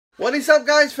What is up,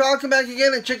 guys? Falcon back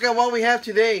again, and check out what we have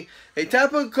today. A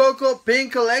Tapu Koko pin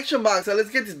collection box. So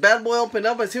let's get this bad boy opened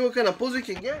up and see what kind of pulls we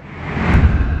can get.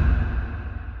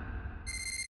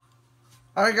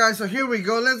 Alright guys, so here we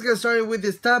go. Let's get started with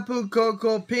this Tapu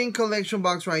Koko pin collection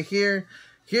box right here.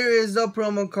 Here is the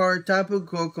promo card Tapu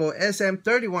Koko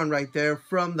SM31 right there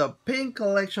from the pin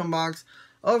collection box.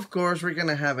 Of course, we're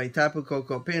gonna have a Tapu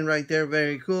Koko pin right there.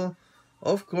 Very cool.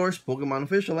 Of course, Pokemon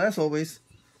official as always.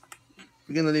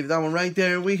 We're gonna leave that one right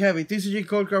there. We have a TCG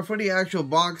code card for the actual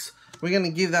box. We're gonna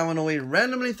give that one away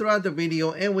randomly throughout the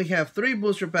video. And we have 3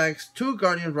 booster packs, 2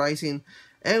 Guardian Rising,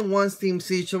 and 1 Steam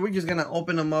Siege. So we're just gonna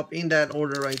open them up in that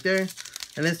order right there.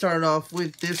 And let's start off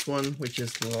with this one, which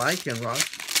is Lycanroc.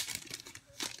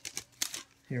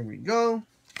 Here we go.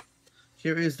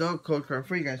 Here is the code card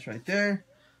for you guys right there.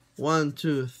 1,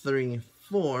 2, 3,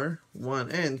 4.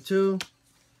 1 and 2.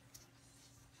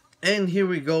 And here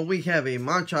we go. We have a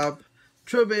Machop,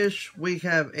 Trubbish, we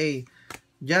have a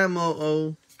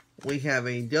Yamoo, we have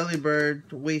a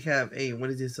Delibird, we have a, what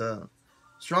is this,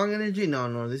 Strong Energy?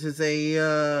 No, this is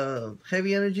a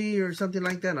Heavy Energy or something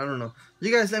like that. I don't know.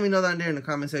 You guys let me know down there in the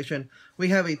comment section. We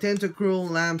have a Tentacruel,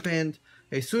 Lampent,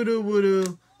 a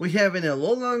Sudowoodo, we have an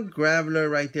Alolan Graveler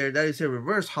right there. That is a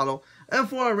reverse holo. And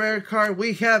for a rare card,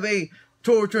 we have a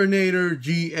Torternator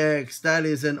GX. That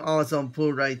is an awesome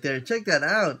pull right there. Check that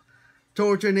out.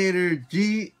 Torternator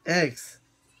GX.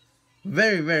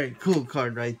 Very cool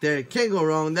card right there. Can't go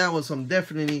wrong. That was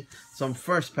definitely some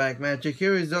first pack magic.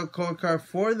 Here is the code card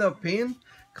for the pin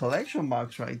collection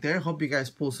box right there. Hope you guys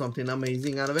pull something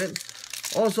amazing out of it.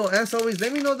 Also, as always,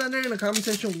 let me know down there in the comment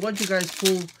section what you guys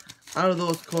pull out of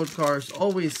those code cards.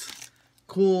 Always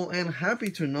cool and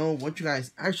happy to know what you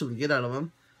guys actually get out of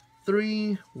them.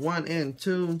 3, 1 and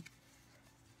 2.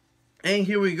 And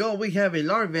here we go. We have a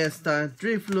Larvesta,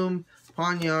 Drifloon,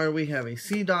 Ponyard. We have a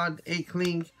Seedot, a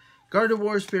Klink,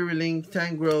 Gardevoir, Spiritlink,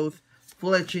 Tangrowth,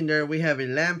 Fletchinder. We have a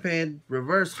Lampent,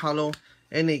 reverse holo,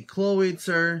 and a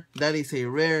Clowitzer. That is a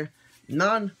rare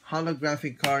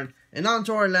non-holographic card. And on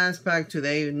to our last pack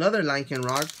today, another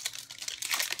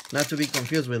Lycanroc. Not to be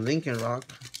confused with Lincoln Rock.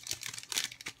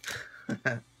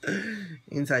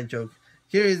 Inside joke.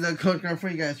 Here is the code card for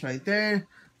you guys right there.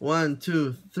 1,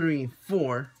 2, 3,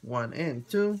 4. 1 and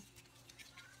 2.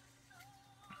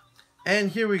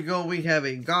 And here we go. We have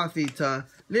a Gothita,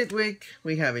 Litwick.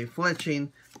 We have a Fletching,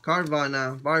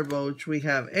 Carvana, Barboach. We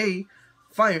have a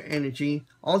Fire Energy,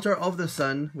 Altar of the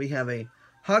Sun. We have a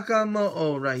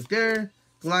Hakamo'o right there.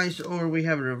 Glysaur. We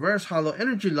have a reverse holo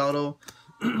Energy Lotto.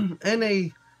 And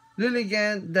a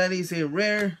Lilligant. That is a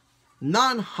rare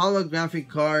non-holographic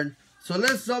card. So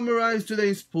let's summarize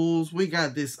today's pulls. We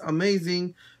got this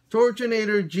amazing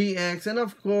Torternator GX, and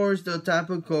of course the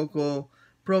Tapu Koko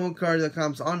promo card that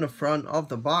comes on the front of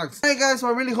the box. Alright guys, so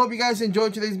I really hope you guys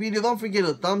enjoyed today's video. Don't forget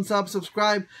to thumbs up,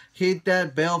 subscribe, hit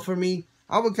that bell for me.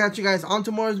 I will catch you guys on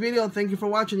tomorrow's video. Thank you for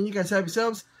watching, and you guys have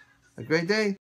yourselves a great day.